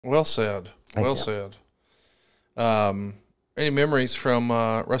Well said. Well said. Any memories from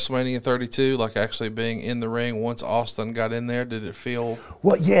WrestleMania 32, like actually being in the ring once Austin got in there? Did it feel?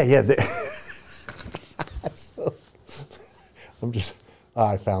 Well, yeah.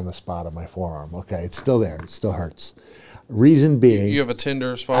 I found the spot on my forearm. Okay, it's still there. It still hurts. Reason being, You have a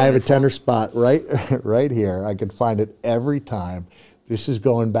tender spot? I have a tender spot right here. I can find it every time. This is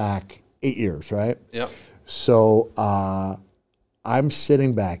going back 8 years, right? Yep. So I'm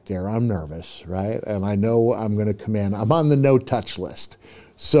sitting back there. I'm nervous, right? And I know I'm going to come in. I'm on the no-touch list.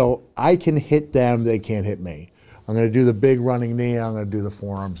 So I can hit them. They can't hit me. I'm going to do the big running knee. I'm going to do the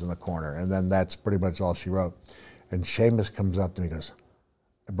forearms in the corner. And then that's pretty much all she wrote. And Sheamus comes up to me and goes,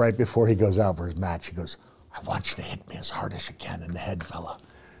 right before he goes out for his match, he goes, I want you to hit me as hard as you can in the head, fella.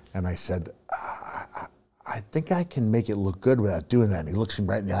 And I said, I think I can make it look good without doing that. And he looks me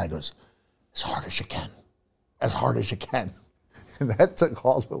right in the eye and goes, as hard as you can. As hard as you can. And that took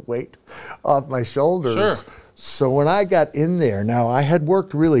all the weight off my shoulders. Sure. So when I got in there, now I had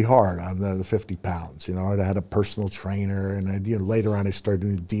worked really hard on the 50 pounds. You know, I had a personal trainer, and later on I started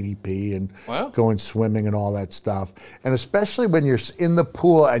doing DDP and going swimming and all that stuff. And especially when you're in the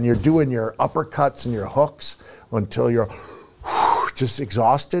pool and you're doing your uppercuts and your hooks until you're just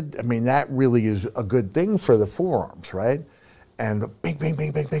exhausted. I mean, that really is a good thing for the forearms, right? And bing, bing,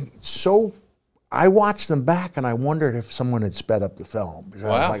 bing, bing, bing. So I watched them back, and I wondered if someone had sped up the film. Because I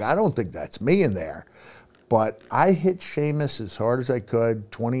was like, I don't think that's me in there. But I hit Sheamus as hard as I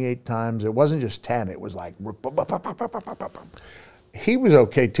could, 28 times. It wasn't just 10. It was like, he was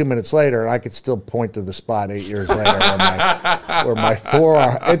okay 2 minutes later, and I could still point to the spot 8 years later where my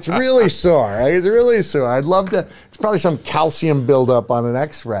forearm, it's really sore. Right? It's really sore. I'd love to, it's probably some calcium buildup on an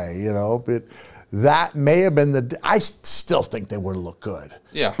x-ray, you know, but that may have been I still think they would have looked good.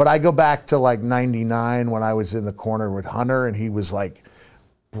 Yeah. But I go back to like 99 when I was in the corner with Hunter, and he was like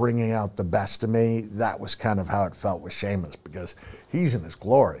bringing out the best of me. That was kind of how it felt with Sheamus, because he's in his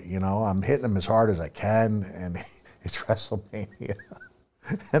glory, you know. I'm hitting him as hard as I can, and it's WrestleMania.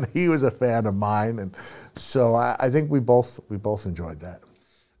 And he was a fan of mine, and so I think we both enjoyed that.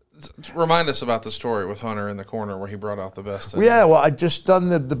 Remind us about the story with Hunter in the corner where he brought out the best. Yeah, well, I just done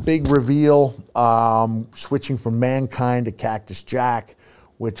the big reveal, switching from Mankind to Cactus Jack,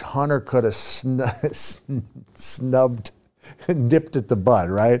 which Hunter could have snubbed, nipped at the bud,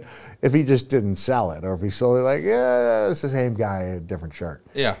 right? If he just didn't sell it, or if he sold it like, yeah, it's the same guy in a different shirt.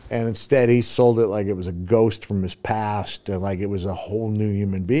 Yeah. And instead he sold it like it was a ghost from his past, and like it was a whole new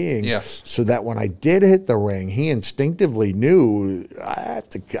human being. Yes. So that when I did hit the ring, he instinctively knew I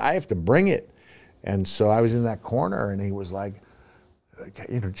have to bring it. And so I was in that corner, and he was like,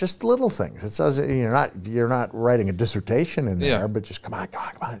 you know, just little things. It says you're not writing a dissertation in there, but just come on,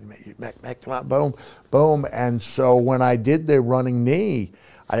 Mick, come on, boom, boom. And so when I did the running knee,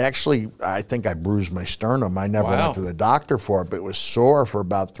 I think I bruised my sternum. I never went to the doctor for it, but it was sore for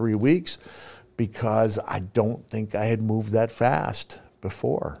about 3 weeks because I don't think I had moved that fast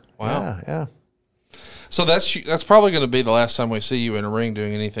before. Wow. Yeah. So that's probably going to be the last time we see you in a ring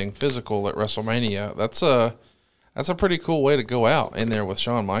doing anything physical at WrestleMania. That's a pretty cool way to go out in there with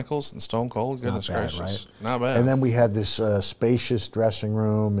Shawn Michaels and Stone Cold. Goodness gracious. Right? Not bad. And then we had this spacious dressing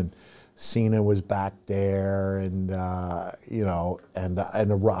room, and Cena was back there, and you know, and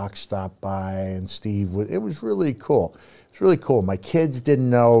The Rock stopped by, and Steve was. It was really cool. It's really cool. My kids didn't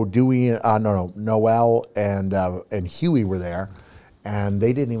know Noel and Huey were there. And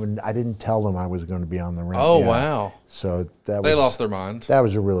they didn't even, I didn't tell them I was going to be on the ring. Oh, wow. So they lost their mind. That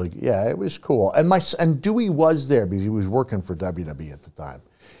was it was cool. And Dewey was there because he was working for WWE at the time.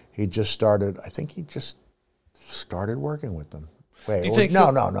 He just started, I think he just started working with them. Wait,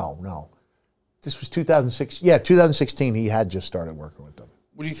 no. This was 2006. Yeah, 2016, he had just started working with them.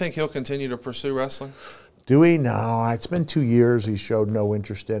 Do you think he'll continue to pursue wrestling? Dewey? No, it's been 2 years. He showed no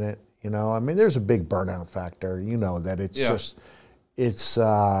interest in it. You know, I mean, there's a big burnout factor. You know that it's just... It's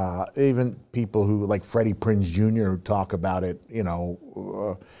even people who, like Freddie Prinze Jr., who talk about it, you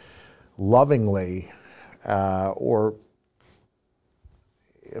know, lovingly or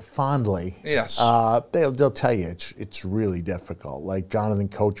fondly. Yes. They'll tell you it's really difficult. Like Jonathan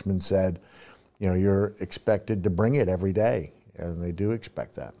Coachman said, you know, you're expected to bring it every day, and they do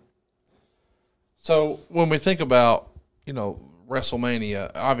expect that. So when we think about, you know,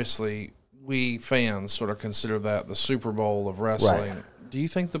 WrestleMania, obviously we fans sort of consider that the Super Bowl of wrestling. Right. Do you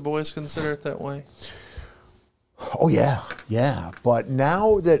think the boys consider it that way? Oh, yeah. But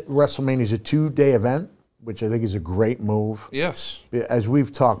now that WrestleMania is a 2-day event, which I think is a great move. Yes. As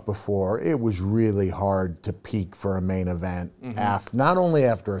we've talked before, it was really hard to peak for a main event, not only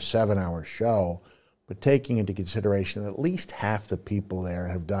after a 7-hour show, but taking into consideration at least half the people there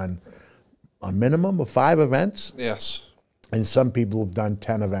have done a minimum of 5 events. Yes. And some people have done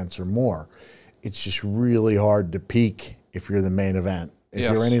 10 events or more. It's just really hard to peak if you're the main event. If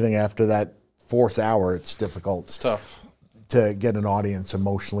you're anything after that 4th hour, it's difficult. It's tough to get an audience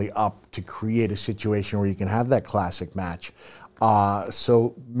emotionally up to create a situation where you can have that classic match.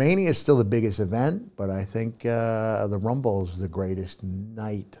 So Mania is still the biggest event, but I think the Rumble is the greatest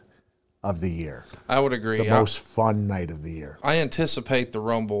night of the year. I would agree. The most fun night of the year. I anticipate the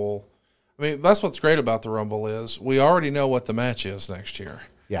Rumble. I mean, that's what's great about the Rumble is we already know what the match is next year.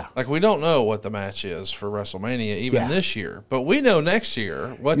 Yeah. Like, we don't know what the match is for WrestleMania even this year, but we know next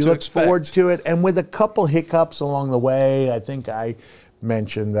year what to expect. You look forward to it, and with a couple hiccups along the way. I think I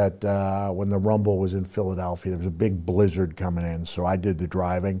mentioned that when the Rumble was in Philadelphia, there was a big blizzard coming in, so I did the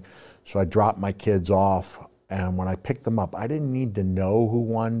driving. So I dropped my kids off, and when I picked them up, I didn't need to know who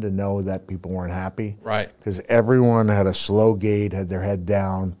won to know that people weren't happy. Right. Because everyone had a slow gait, had their head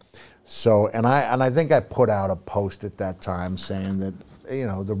down. So, and I think I put out a post at that time saying that, you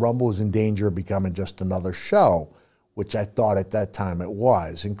know, the Rumble is in danger of becoming just another show, which I thought at that time it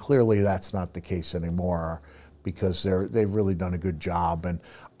was. And clearly that's not the case anymore because they've really done a good job. And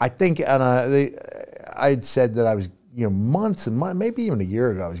I think, and I'd said that I was, you know, months and months, maybe even a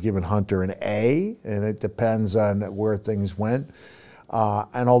year ago, I was giving Hunter an A, and it depends on where things went.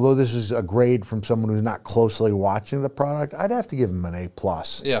 And although this is a grade from someone who's not closely watching the product, I'd have to give him an A+.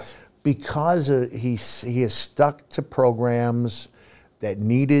 Yes. Because he has stuck to programs that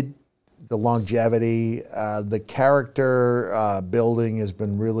needed the longevity. The character building has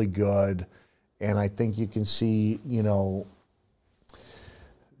been really good. And I think you can see, you know,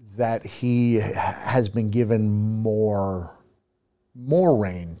 that he has been given more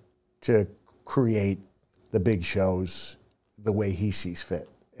reign to create the big shows the way he sees fit.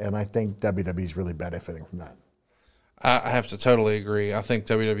 And I think WWE is really benefiting from that. I have to totally agree. I think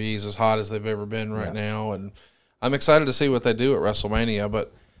WWE is as hot as they've ever been right now, and I'm excited to see what they do at WrestleMania.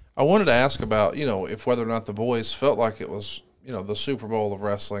 But I wanted to ask about, you know, if whether or not the boys felt like it was, you know, the Super Bowl of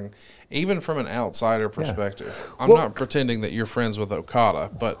wrestling, even from an outsider perspective. I'm not pretending that you're friends with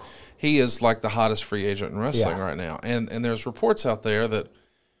Okada, but he is like the hottest free agent in wrestling right now. And there's reports out there that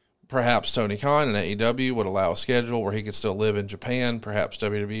perhaps Tony Khan and AEW would allow a schedule where he could still live in Japan. Perhaps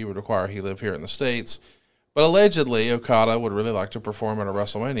WWE would require he live here in the States. But allegedly, Okada would really like to perform at a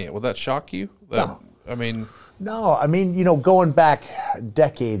WrestleMania. Would that shock you? No. I mean, no. I mean, you know, going back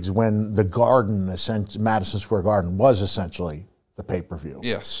decades when the Garden, Madison Square Garden, was essentially the pay-per-view.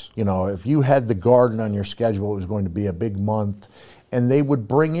 Yes. You know, if you had the Garden on your schedule, it was going to be a big month, and they would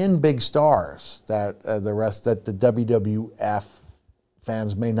bring in big stars that that the WWF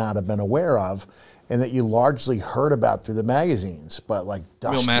fans may not have been aware of, and that you largely heard about through the magazines, but like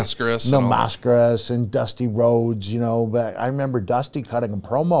Dusty, Mil Mascaras and Dusty Rhodes, you know. But I remember Dusty cutting a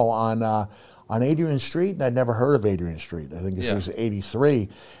promo on Adrian Street, and I'd never heard of Adrian Street. I think it was '83,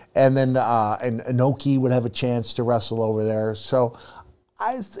 and then and Inoki would have a chance to wrestle over there. So,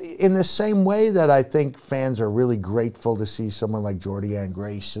 in the same way that I think fans are really grateful to see someone like Jordianne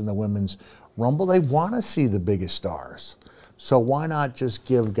Grace in the Women's Rumble, they want to see the biggest stars. So why not just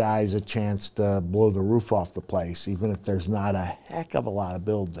give guys a chance to blow the roof off the place, even if there's not a heck of a lot of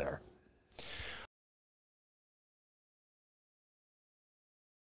build there?